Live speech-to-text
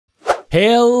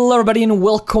Hello everybody and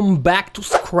welcome back to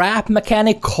Scrap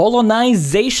Mechanic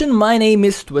Colonization. My name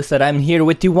is Twisted. I'm here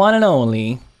with the one and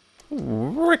only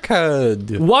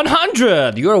Wicked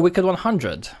 100. You're a Wicked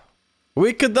 100.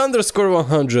 Wicked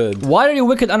 _100. Why are you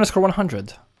Wicked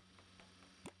 _100?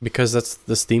 Because that's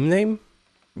the Steam name.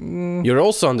 You're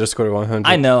also _100.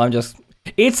 I know.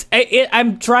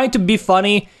 I'm trying to be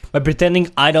funny by pretending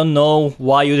I don't know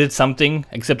why you did something,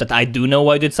 except that I do know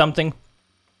why you did something.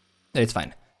 It's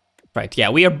fine. Right, yeah,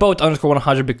 we are both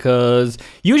 _100 because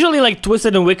usually like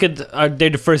Twisted and Wicked they're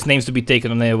the first names to be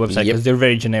taken on the website because they're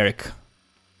very generic.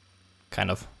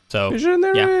 Kind of. So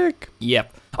generic. Yeah.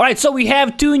 Yep. Alright, so we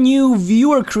have two new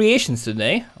viewer creations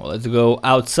today. Well, let's go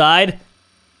outside.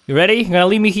 You ready? You gonna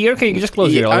leave me here? Okay, you can just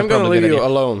close here. I'm gonna leave you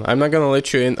alone. I'm not gonna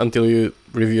let you in until you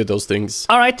review those things.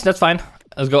 Alright, that's fine.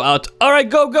 Let's go out. Alright,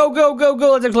 go.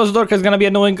 Let's close the door because it's gonna be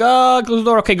annoying. Close the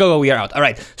door. Okay, go. We are out.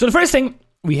 Alright, so the first thing,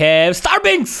 we have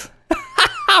Starbinks!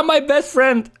 My best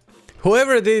friend.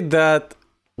 Whoever did that,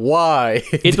 why?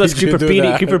 It was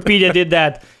Creeperpedia did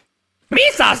that.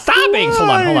 Misa Starbinks!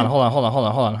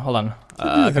 Hold on.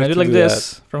 Can I do it like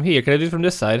this? From here? Can I do it from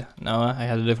this side? No, I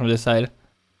have to do it from this side.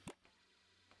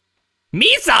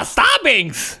 Misa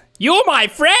Starbinks! You're my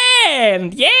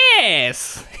friend!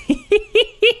 Yes!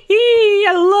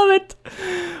 I love it.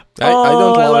 I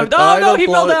don't love it. Oh no, he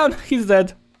fell down. He's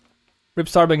dead. Rip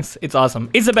Starbinks, it's awesome.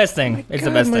 It's the best thing. It's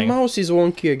the best thing. My mouse is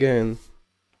wonky again.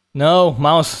 No,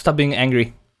 mouse, stop being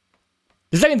angry.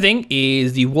 The second thing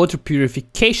is the water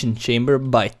purification chamber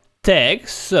by Tag.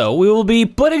 So we will be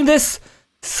putting this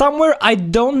somewhere. I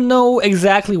don't know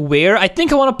exactly where. I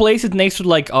think I want to place it next to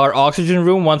like our oxygen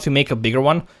room once we make a bigger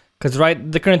one. Because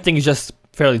the current thing is just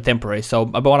fairly temporary. So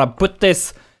I want to put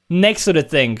this next to the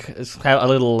thing. It's have a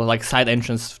little like side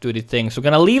entrance to the thing. So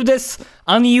we're gonna leave this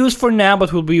unused for now,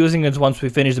 but we'll be using it once we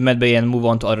finish the medbay and move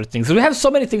on to other things. So we have so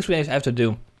many things we have to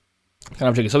do. Kind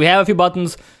of tricky. So we have a few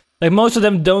buttons. Like most of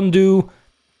them don't do.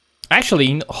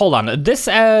 Actually, hold on. This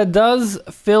does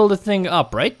fill the thing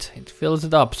up, right? It fills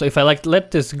it up. So if I like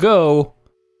let this go,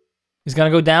 it's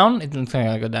gonna go down. It's not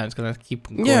gonna go down. It's gonna keep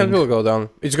going. Yeah, it will go down.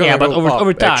 It's gonna go but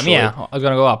over time, actually. yeah, it's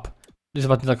gonna go up. These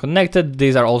buttons are connected,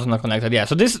 these are also not connected. Yeah,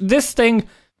 so this thing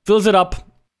fills it up,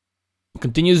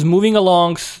 continues moving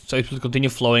along, so it will continue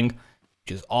flowing,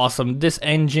 which is awesome. This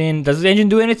engine, does the engine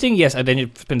do anything? Yes, and then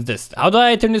it spins this. How do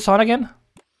I turn this on again?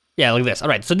 Yeah, like this.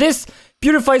 Alright, so this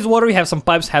purifies water. We have some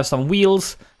pipes, have some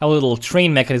wheels, have a little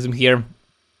train mechanism here.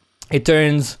 It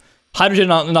turns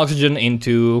hydrogen and oxygen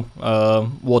into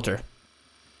water,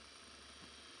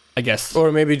 I guess.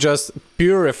 Or maybe just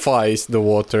purifies the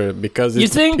water because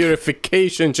it's a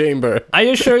purification chamber. Are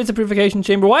you sure it's a purification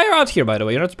chamber? Why are you out here, by the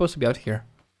way? You're not supposed to be out here.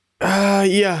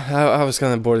 Yeah, I was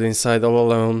kind of bored inside all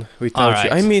alone without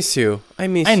you. I miss you. I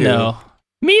know.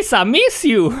 Misa, miss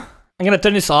you. I'm gonna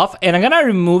turn this off and I'm gonna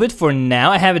remove it for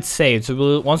now. I have it saved,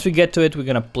 so once we get to it, we're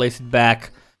gonna place it back.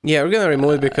 Yeah, we're gonna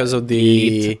remove it because of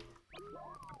the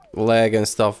lag and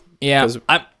stuff. Yeah,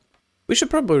 we should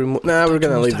probably remove. Nah, we're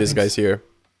gonna leave these guys here.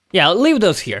 Yeah, I'll leave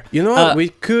those here. You know what? We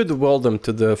could weld them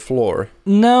to the floor.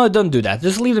 No, don't do that.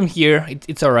 Just leave them here.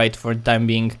 It's alright for the time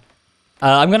being.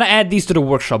 I'm gonna add these to the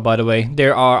workshop, by the way.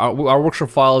 There are our workshop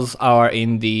files are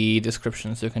in the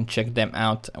description, so you can check them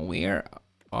out. And where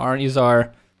are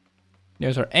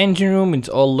there's our engine room. It's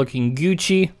all looking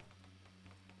Gucci.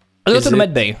 Let's go to the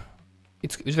medbay.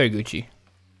 It's very Gucci.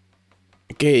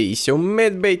 Okay, so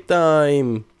medbay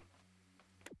time.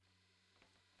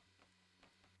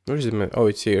 Where is it? Oh,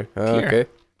 it's here. Okay.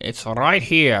 It's right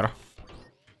here.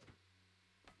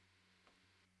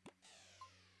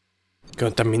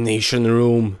 Contamination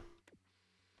room.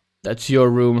 That's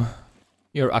your room.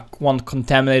 You're one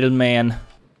contaminated man.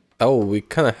 Oh, we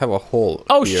kind of have a hole.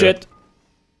 Oh, here. shit.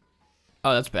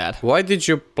 Oh, that's bad. Why did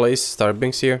you place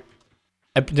Starbinks here?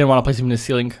 I didn't want to place him in the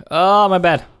ceiling. Oh, my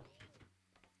bad.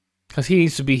 Because he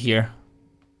needs to be here.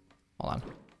 Hold on.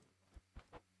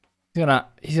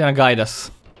 He's gonna guide us.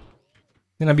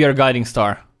 He's gonna be our guiding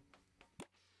star.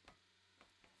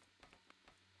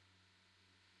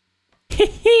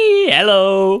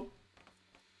 Hello.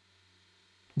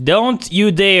 Don't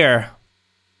you dare.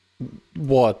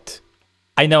 What?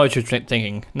 I know what you're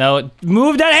thinking. No,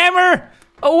 move that hammer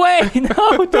away.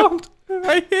 No, don't.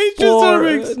 I hate you,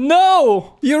 Starbinks.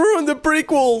 No. You ruined the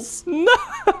prequels. No,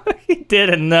 he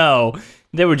didn't know.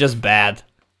 They were just bad.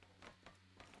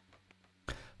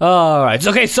 Alright,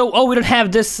 okay, so, we don't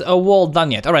have this wall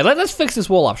done yet. Alright, let's fix this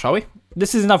wall up, shall we?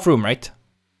 This is enough room, right?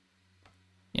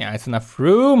 Yeah, it's enough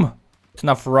room. It's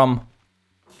enough room.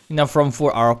 Enough room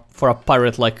for a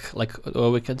pirate like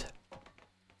Wicked.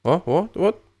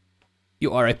 What?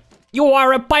 You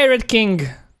are a pirate king.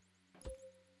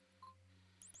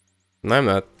 No, I'm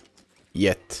not.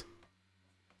 Yet.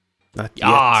 Not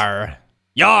Yar!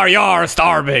 Yar, yar,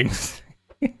 Starbinks!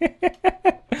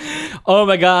 Oh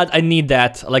my god, I need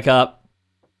that. Like a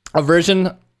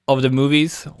version of the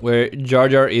movies where Jar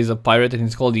Jar is a pirate and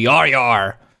it's called Yar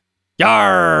Yar!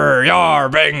 Yar, yar,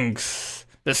 Binks!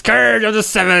 The scourge of the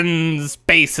seven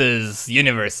spaces,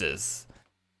 universes.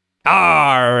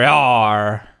 Yar,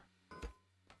 yar.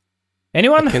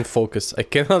 Anyone? I can't focus. I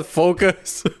cannot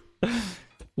focus.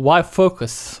 Why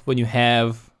focus when you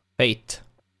have fate?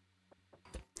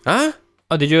 Huh?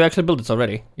 Oh, did you actually build this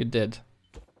already? You did.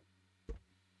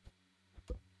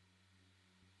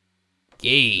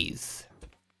 Gaze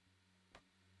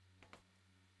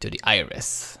to the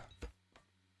iris.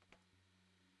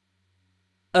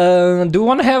 Do we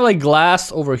want to have like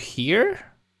glass over here?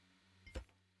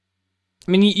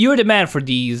 I mean, you're the man for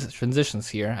these transitions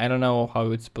here. I don't know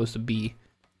how it's supposed to be.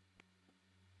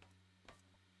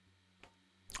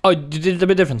 Oh, you did it a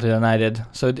bit differently than I did,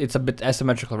 so it's a bit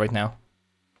asymmetrical right now.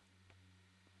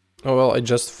 Oh well, I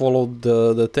just followed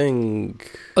the thing.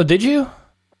 Oh, did you?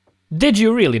 Did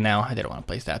you really now? I didn't want to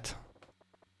place that.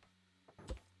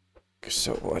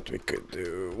 So what we could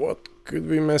do? What could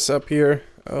we mess up here?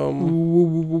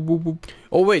 Oh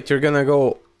wait, you're gonna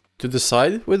go to the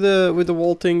side with the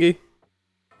wall thingy?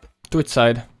 To which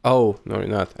side? Oh, no you're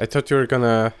not. I thought you were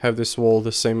gonna have this wall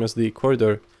the same as the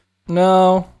corridor.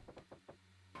 No.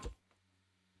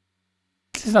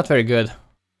 This is not very good.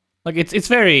 Like it's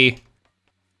very.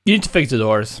 You need to fix the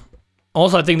doors.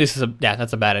 Also, I think this is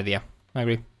that's a bad idea. I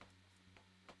agree.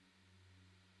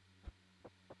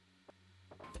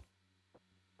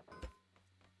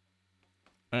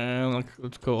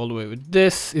 Let's go all the way with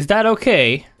this. Is that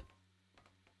okay?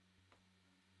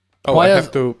 Oh, I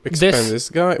have to expand this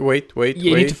guy. Wait.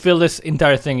 You need to fill this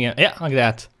entire thing in. Yeah, like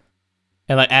that.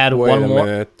 And like add one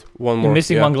more. One more. You're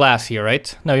missing one glass here,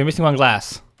 right? No, you're missing one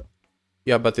glass.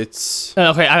 Yeah, but it's...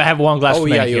 Okay, I have one glass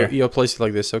yeah, here. you place it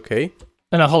like this, okay.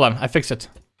 No, hold on, I fixed it.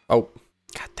 Oh,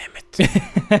 god damn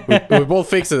it. we both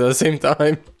fixed it at the same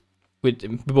time. We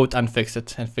both unfixed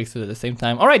it and fixed it at the same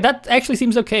time. Alright, that actually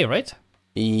seems okay, right?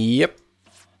 Yep.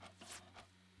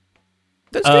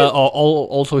 That's good.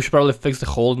 Also, we should probably fix the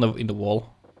hole in the wall.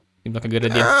 Seems like a good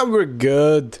idea. Ah, we're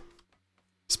good.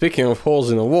 Speaking of holes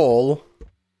in the wall...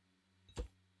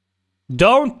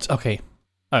 Don't... Okay.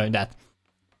 Oh, that.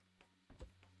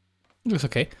 Looks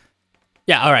okay.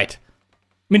 Yeah, alright. I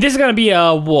mean, this is gonna be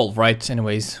a wall, right?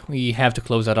 Anyways, we have to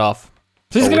close that off.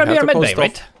 So this is gonna be our med bay,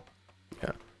 right?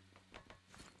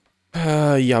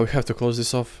 Yeah. Yeah, we have to close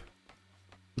this off.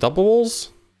 Double walls?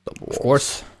 Double walls. Of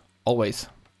course. Always.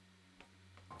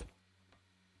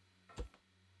 Do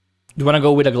you wanna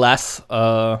go with a glass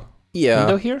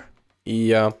window here?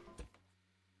 Yeah.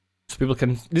 So people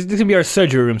can... This can be our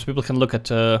surgery room, so people can look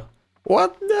at...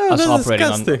 What? No, us that's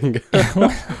operating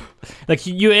disgusting. Like,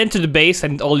 you enter the base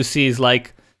and all you see is,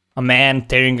 like, a man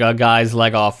tearing a guy's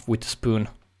leg off with a spoon.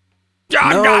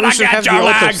 No, we should have the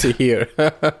autopsy here.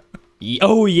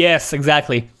 Oh, yes,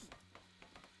 exactly.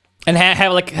 And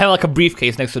have like a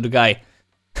briefcase next to the guy.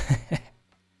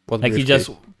 What like, briefcase? he just...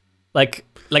 Like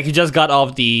he just got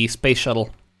off the space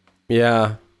shuttle.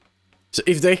 Yeah. So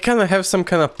if they kind of have some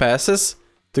kind of passes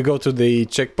to go to the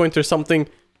checkpoint or something,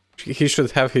 he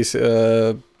should have his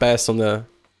pass on the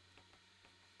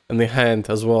hand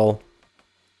as well.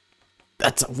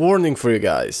 That's a warning for you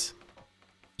guys.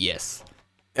 Yes.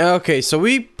 Okay, so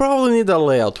we probably need a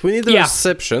layout. We need a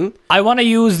reception. I want to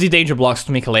use the danger blocks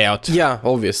to make a layout. Yeah,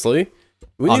 obviously.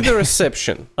 We need a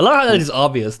reception. I love how that is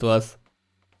obvious to us.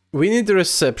 We need a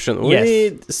reception. We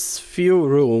need a few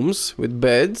rooms with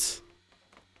beds.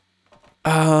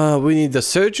 We need a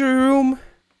surgery room.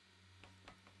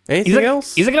 Anything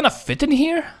else? Is it gonna fit in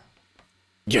here?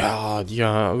 Yeah.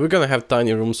 We're gonna have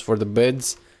tiny rooms for the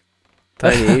beds.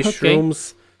 Tiny-ish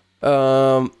rooms.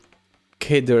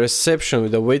 Okay, the reception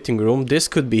with the waiting room. This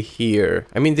could be here.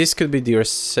 I mean, this could be the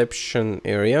reception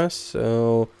area.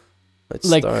 So let's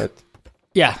start.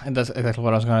 Yeah, and that's exactly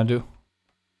what I was gonna do.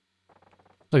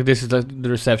 Like, this is the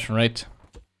reception, right?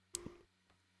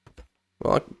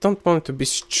 Well, I don't want it to be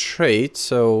straight,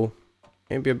 so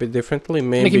maybe a bit differently.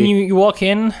 Maybe like, you walk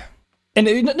in, and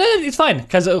no, it's fine.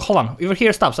 Because hold on, over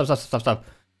here, stop. Okay. Stop.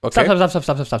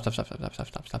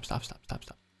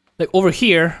 Like, over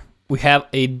here, we have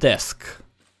a desk.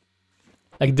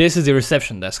 Like, this is the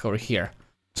reception desk over here.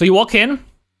 So you walk in,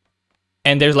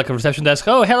 and there's like a reception desk.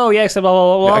 Oh, hello, yes, blah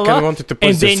blah blah. I kind of wanted to put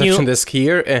the reception desk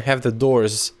here and have the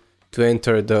doors to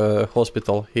enter the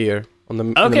hospital here on the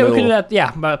okay, we can do that.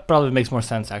 Yeah, but probably makes more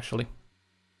sense actually.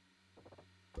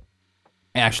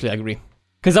 Actually, I agree.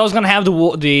 Because I was gonna have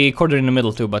the corridor in the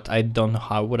middle too, but I don't know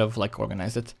how I would have like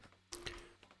organized it.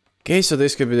 Okay, so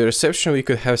this could be the reception. We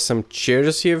could have some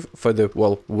chairs here for the,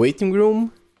 well, waiting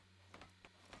room.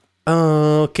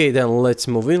 Okay, then let's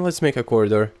move in. Let's make a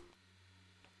corridor.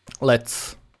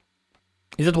 Let's...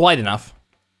 Is it wide enough?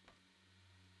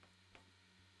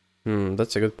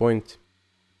 That's a good point.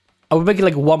 I would make it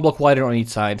like 1 block wider on each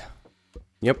side.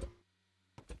 Yep.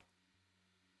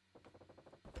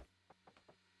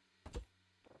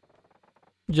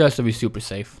 Just to be super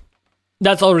safe.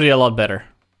 That's already a lot better,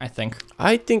 I think.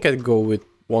 I think I'd go with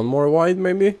 1 more wide,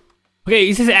 maybe. Okay,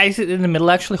 is it in the middle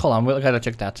actually? Hold on, we gotta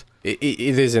check that. It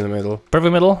is in the middle.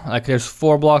 Perfect middle? Like there's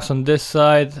 4 blocks on this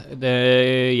side.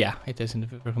 Yeah, it is in the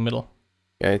perfect middle.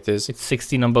 Yeah, it is. It's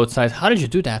 16 on both sides. How did you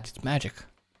do that? It's magic.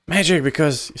 Magic,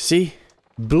 because, you see?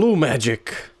 Blue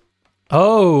magic.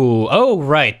 Oh,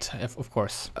 right. Of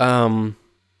course. So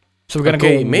we're gonna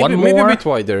go one more? Maybe a bit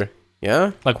wider.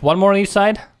 Yeah? Like 1 more on each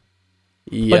side?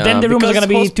 Yeah. But then the rooms are gonna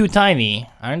be too tiny,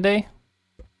 aren't they?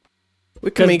 We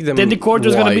can make them then the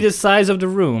corridor's gonna be wide. the size of the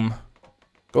room.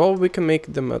 Well, we can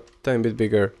make them a tiny bit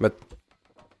bigger, but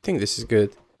I think this is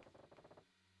good.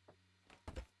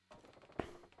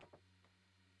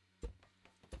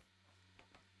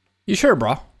 You sure,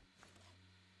 bro?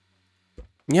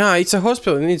 Yeah, it's a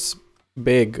hospital and it's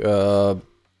big,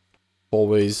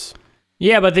 always.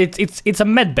 Yeah, but it's a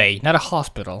med bay, not a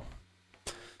hospital.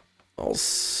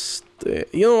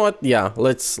 You know what? Yeah,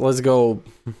 let's go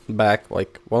back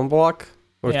like 1 block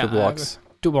or 2 blocks.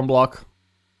 1 block.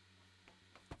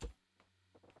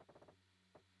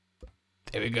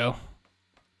 There we go.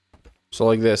 So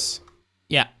like this.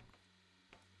 Yeah.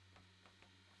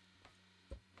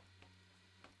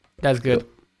 That's good.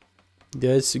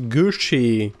 That's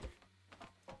Gucci.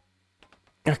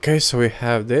 Okay, so we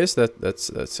have this.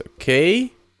 That's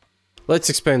okay. Let's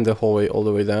expand the hallway all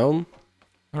the way down.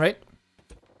 All right.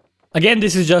 Again,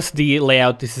 this is just the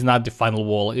layout. This is not the final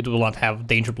wall. It will not have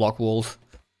danger block walls.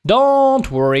 Don't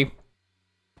worry.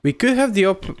 We could have the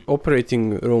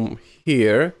operating room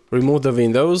here. Remove the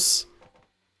windows.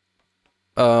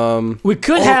 We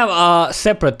could have a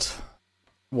separate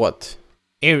what?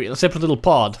 area, a separate little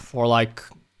pod for like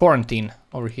quarantine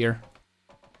over here.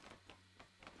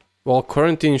 Well,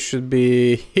 quarantine should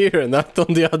be here, not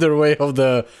on the other way of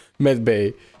the med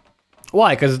bay.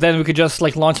 Why? Because then we could just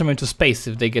like launch them into space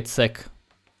if they get sick.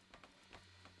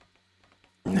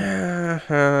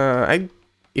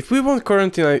 If we want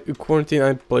quarantine,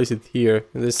 I'd place it here.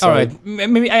 In this All side. right,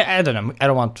 maybe I don't know. I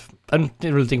don't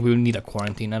really think we will need a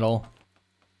quarantine at all.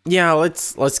 Yeah,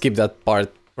 let's skip that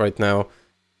part right now.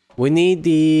 We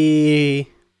need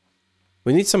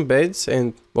some beds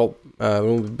and, well,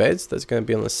 room with beds. That's gonna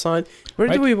be on the side. Where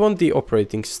do we want the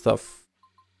operating stuff?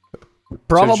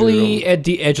 Probably at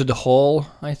the edge of the hall,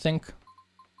 I think.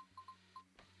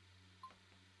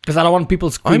 Because I don't want people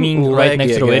screaming right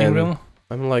next to the waiting room.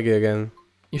 I'm laggy again.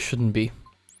 You shouldn't be.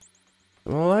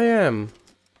 Well, I am.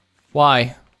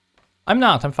 Why? I'm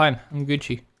not. I'm fine. I'm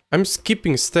Gucci. I'm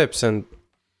skipping steps and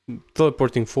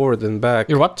teleporting forward and back.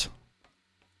 You're what?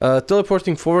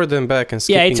 Teleporting forward and back and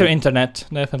skipping. Yeah, it's your internet,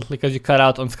 definitely, because you cut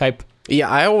out on Skype. Yeah,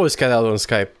 I always cut out on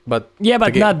Skype, but... Yeah,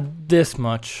 but not this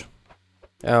much.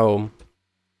 Oh.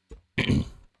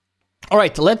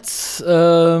 Alright, let's...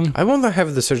 I want to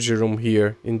have the surgery room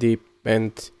here in the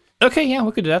end. Okay, yeah,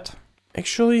 we could do that.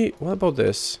 Actually, what about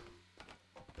this?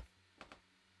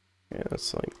 Yeah,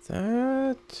 it's like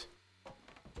that.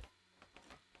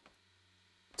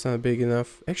 It's not big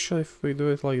enough. Actually, if we do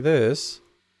it like this...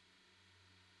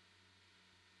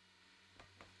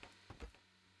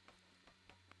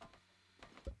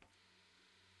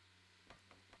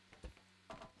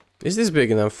 Is this big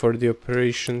enough for the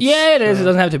operations? Yeah, it is. It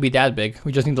doesn't have to be that big.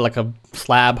 We just need like a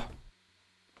slab.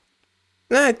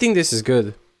 Nah, I think this is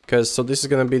good. So this is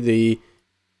gonna be the...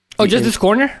 Oh, just this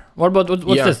corner? What about,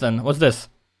 what's this then? What's this?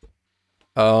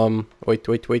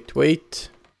 Wait.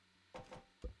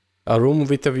 A room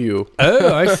with a view.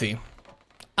 Oh, I see.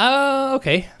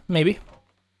 Okay, maybe.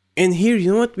 And here,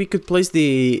 you know what? We could place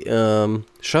the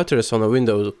shutters on a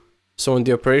window. So when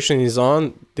the operation is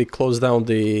on, they close down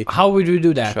the... How would we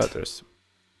do that? Shutters.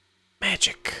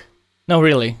 Magic. No,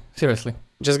 really. Seriously.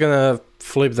 Just gonna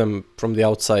flip them from the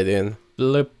outside in.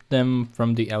 Flip them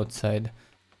from the outside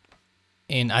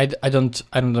in. I don't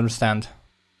understand.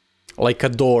 Like a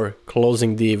door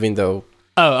closing the window.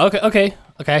 Oh, okay,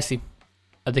 I see.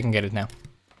 I think I get it now.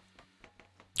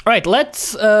 Alright,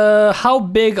 let's... how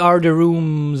big are the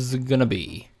rooms gonna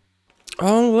be?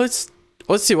 Oh, let's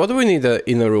see, what do we need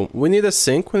in a room? We need a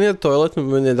sink, we need a toilet, and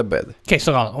we need a bed. Okay,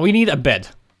 so we need a bed.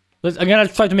 I'm gonna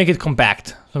try to make it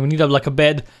compact. So we need like a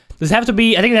bed. Does it have to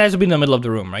be... I think it has to be in the middle of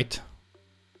the room, right?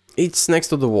 It's next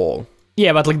to the wall.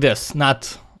 Yeah, but like this,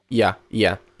 not... Yeah.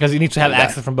 Because you need to have Like that.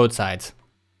 access from both sides.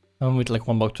 And with like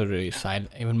one block to the side,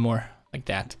 even more like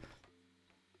that.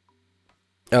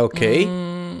 Okay.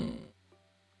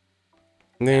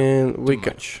 Then we Too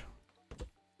can. much.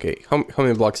 Okay, how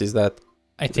many blocks is that?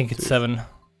 I think it's 7.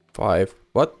 5.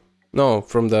 What? No,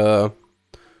 from the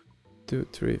 2,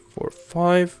 3, 4,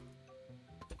 5.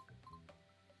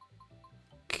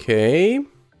 Okay. I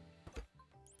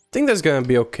think that's gonna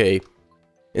be okay.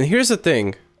 And here's the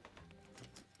thing.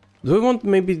 Do we want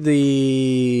maybe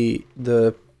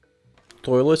the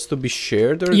toilets to be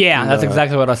shared or Yeah, that's not?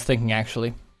 exactly what I was thinking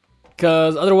actually.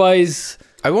 Because otherwise,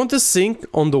 I want the sink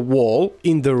on the wall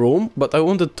in the room, but I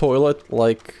want the toilet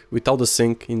like without the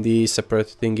sink in the separate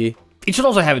thingy. it should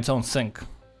also have its own sink.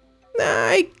 Nah,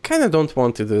 I kind of don't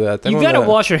want to do that. You gotta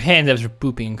wash your hands after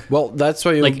pooping. Well, that's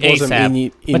why you Like wash them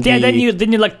ASAP. in But yeah, the...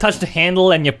 then you like touch the handle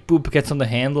and your poop gets on the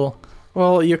handle.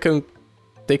 Well, you can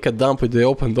take a dump with the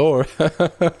open door.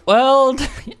 Well,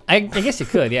 I guess you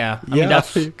could, yeah. I mean,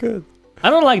 that's, you could. I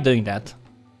don't like doing that.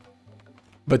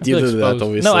 But I you feel do that, exposed.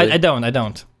 obviously. No, I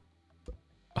don't.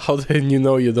 How then you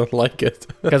know you don't like it?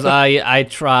 Because I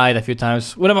tried a few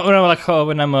times. When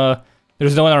I'm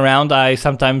there's no one around, I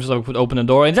sometimes like, would open the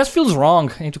door. It just feels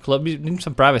wrong. I need to need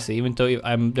some privacy, even though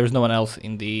there's no one else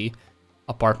in the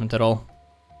apartment at all.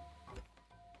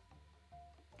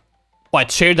 What,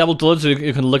 share double toilets so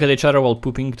you can look at each other while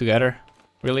pooping together?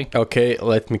 Really? Okay,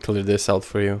 let me clear this out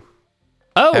for you.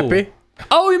 Oh! Happy?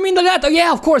 Oh, you mean like that? Oh,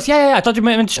 yeah, of course. Yeah. I thought you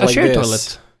meant a Like shared this.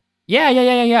 toilet.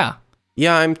 Yeah.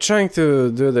 Yeah, I'm trying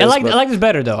to do this. I like this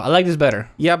better, though. I like this better.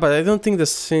 Yeah, but I don't think the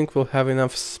sink will have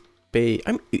enough space.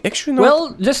 I'm actually not.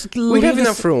 Well, just we have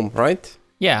enough room, right?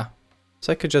 Yeah.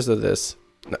 So I could just do this.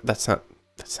 No, that's not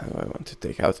what I want to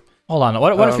take out. Hold on.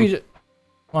 What if we...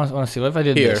 want to see. What if I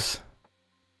did Here. this?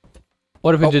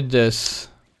 What if we did this?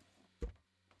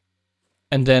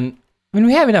 And then... I mean,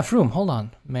 we have enough room. Hold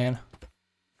on, man.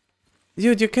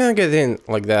 Dude, you can't get in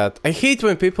like that. I hate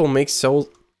when people make so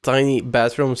tiny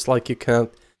bathrooms like you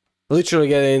can't literally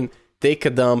get in, take a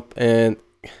dump, and...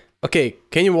 Okay,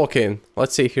 can you walk in?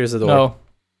 Let's see, here's the door. No.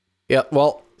 Yeah,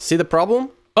 well, see the problem?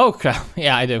 Oh, crap.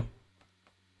 Yeah, I do.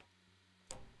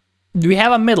 Do we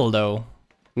have a middle, though?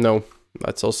 No,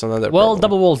 that's also another Well, problem.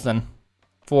 double walls, then.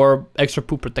 For extra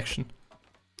poop protection.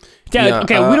 Yeah, Yeah,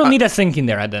 okay, we don't need a sink in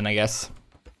there, then, I guess.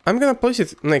 I'm gonna place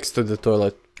it next to the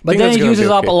toilet. But Think then that's it gonna be uses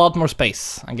up okay. a lot more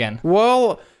space, again.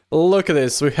 Well, look at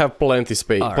this. We have plenty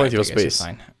space, Alright, plenty I of guess it's space.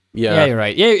 fine. Yeah. Yeah, you're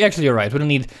right. Yeah, actually, you're right.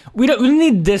 We don't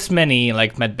need this many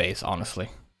like med bays, honestly.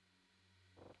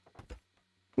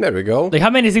 There we go. Like, how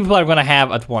many people are gonna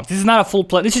have at once? This is not a full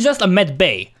place. This is just a med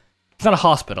bay. It's not a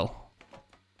hospital.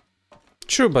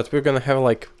 True, but we're gonna have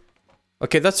like...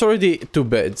 Okay, that's already 2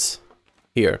 beds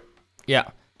here.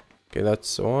 Yeah. Okay,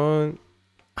 that's 1.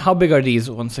 How big are these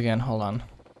once again? Hold on.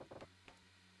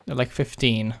 They're like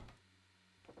 15.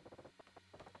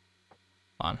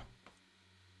 On.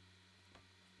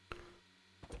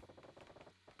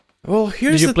 Well,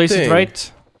 here's Did you the place thing. it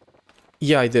right?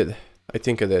 Yeah, I did. I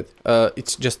think I did.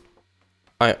 It's just...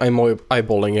 I'm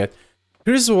eyeballing it.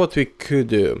 Here's what we could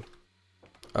do.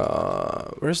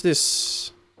 Where's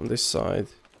this... on this side?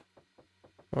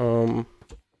 What?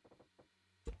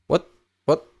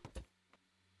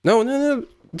 No.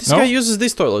 This No? guy uses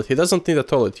this toilet. He doesn't need a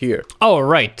toilet here. Oh,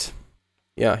 right.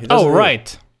 Yeah, he doesn't Oh, need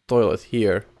right. a toilet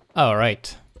here. Oh,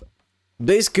 right.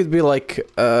 This could be like,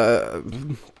 I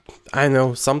don't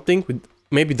know, something with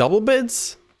maybe double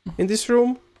beds in this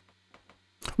room.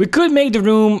 We could make the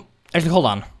room... Actually, hold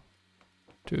on.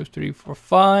 2, 3, 4,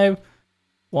 5.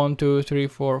 1, 2, 3,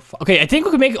 4, 5. Okay, I think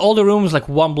we could make all the rooms like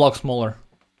 1 block smaller.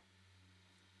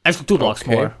 Actually, 2 blocks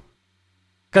Okay. smaller.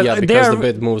 Yeah, because the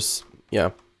bed moves.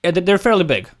 Yeah. Yeah, they're fairly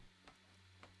big.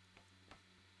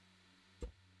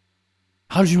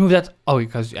 How did you move that? Oh,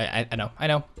 because I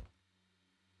know.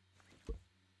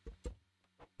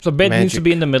 So bed needs to Magic.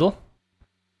 be in the middle,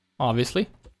 obviously.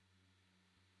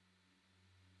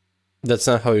 That's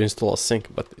not how you install a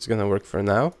sink, but it's gonna work for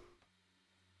now.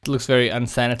 It looks very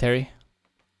unsanitary.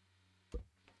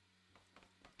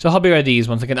 So how big are these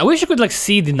once again? I wish you could like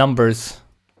see the numbers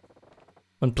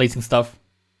when placing stuff.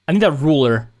 I need a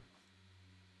ruler.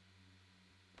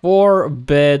 4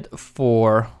 bed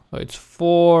 4. So it's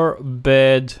 4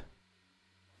 bed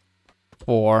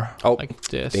 4. Oh, like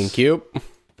this. thank you.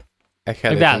 I had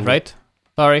Like it that, in- right?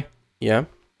 Sorry. Yeah.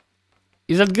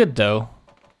 Is that good though?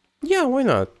 Yeah, why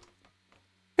not?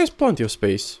 There's plenty of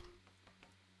space.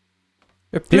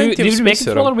 There's Did plenty we of make it space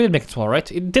smaller? around. We did make it smaller,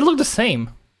 right? They look the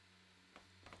same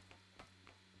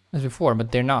as before,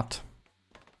 but they're not.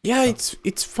 Yeah,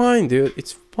 it's fine, dude.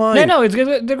 It's fine. Yeah, no, it's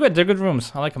good. They're good. They're good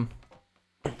rooms. I like them.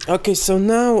 Okay, so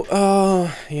now,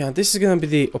 yeah, this is gonna be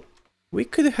the... We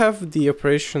could have the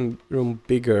operation room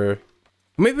bigger.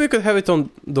 Maybe we could have it on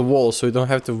the wall, so we don't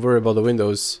have to worry about the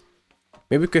windows.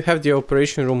 Maybe we could have the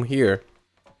operation room here.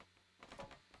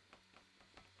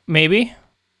 Maybe.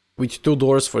 With 2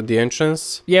 doors for the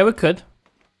entrance. Yeah, we could.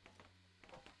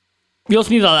 We also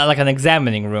need like an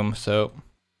examining room, so...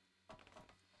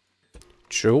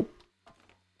 True.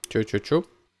 True.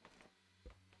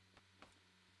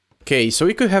 Okay, so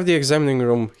we could have the examining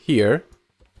room here.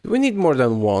 Do we need more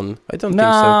than one? I don't think so.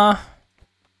 I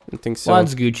don't think so.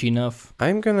 One's Gucci enough.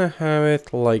 I'm gonna have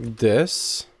it like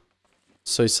this.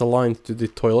 So it's aligned to the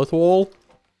toilet wall.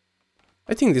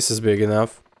 I think this is big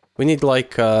enough. We need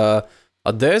like a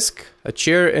desk, a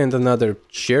chair, and another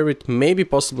chair with maybe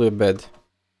possibly a bed.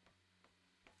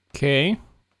 Okay.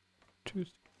 2,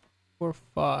 4,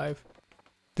 5.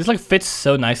 This like fits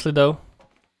so nicely though.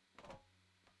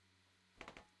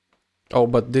 Oh,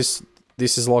 but this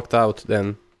is locked out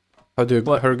then. How do you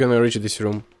how are you gonna reach this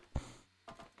room?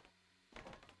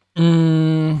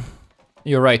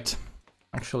 You're right,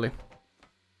 actually.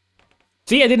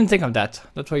 See, I didn't think of that.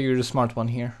 That's why you're the smart one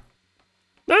here.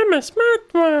 I'm a smart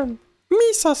one.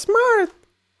 Me so smart.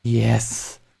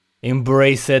 Yes.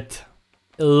 Embrace it.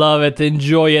 Love it.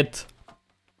 Enjoy it.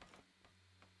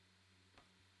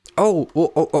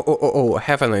 Oh, I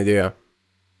have an idea.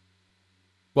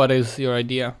 What is your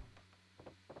idea?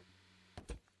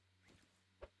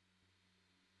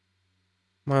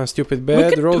 My stupid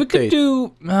bed, rotate. We could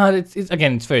do...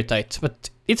 again, it's very tight,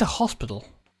 but it's a hospital.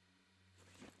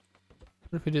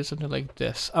 What if we did something like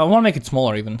this? I want to make it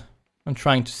smaller even. I'm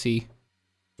trying to see.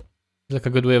 It's like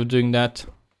a good way of doing that.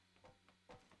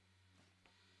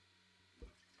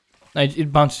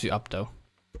 It bounces you up though.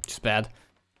 Which is bad.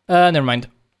 Never mind.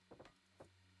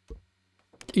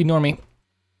 Ignore me.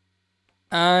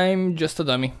 I'm just a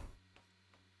dummy.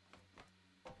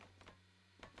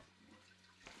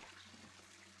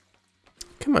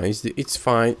 Come on, it's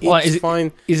fine. It's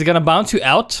fine. Is it gonna bounce you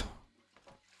out?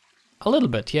 A little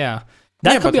bit, yeah.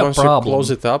 That could be a problem. Once you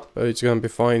close it up, it's gonna be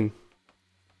fine.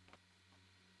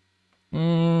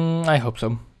 I hope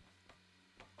so.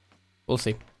 We'll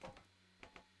see.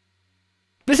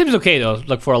 This seems okay though,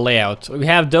 like for a layout. We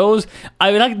have those.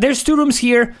 I like. There's 2 rooms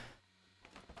here.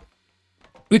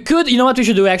 We could. You know what we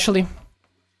should do actually?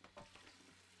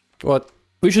 What?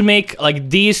 We should make like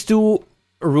these 2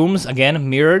 rooms again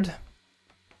mirrored.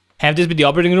 Have this be the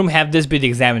operating room. Have this be the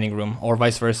examining room, or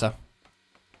vice versa.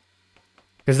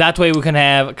 Because that way we can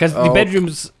have. Because the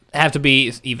bedrooms have to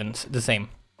be even the same.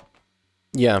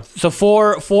 Yeah. So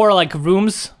four like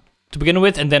rooms to begin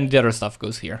with, and then the other stuff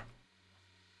goes here.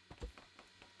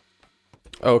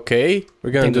 Okay,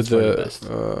 we're gonna do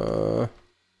the.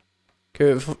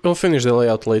 Okay, we'll finish the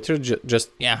layout later. Just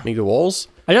make the walls.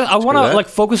 I wanna like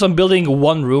focus on building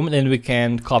 1 room, and then we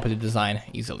can copy the design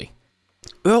easily.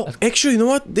 Well, actually, you know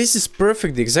what? This is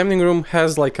perfect. The examining room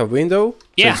has like a window.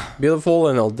 Yeah. So it's beautiful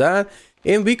and all that.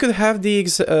 And we could have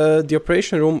the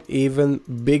operation room even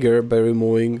bigger by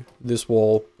removing this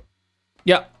wall.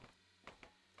 Yeah.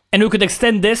 And we could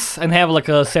extend this and have like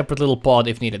a separate little pod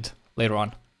if needed later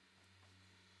on.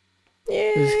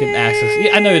 Yeah. This can access.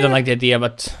 Yeah, I know you don't like the idea,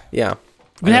 but yeah,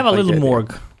 we can have a little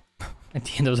morgue at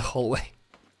the end of the hallway.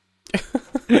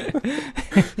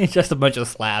 It's just a bunch of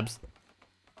slabs.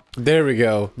 There we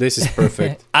go. This is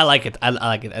perfect. I like it. I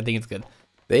like it. I think it's good.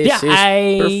 This is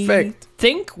perfect. I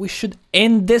think we should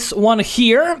end this one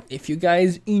here. If you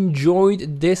guys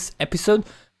enjoyed this episode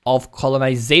of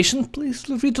colonization, please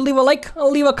feel free to leave a like,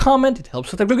 leave a comment. It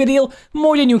helps with a bigger deal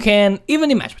more than you can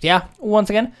even imagine. But yeah, once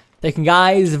again, thank you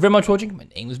guys very much for watching. My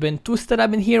name has been Twisted.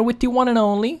 I've been here with the one and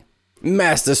only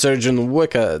Master Surgeon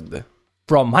Wicked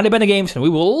from Honey Bunny Games, and we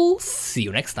will see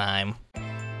you next time.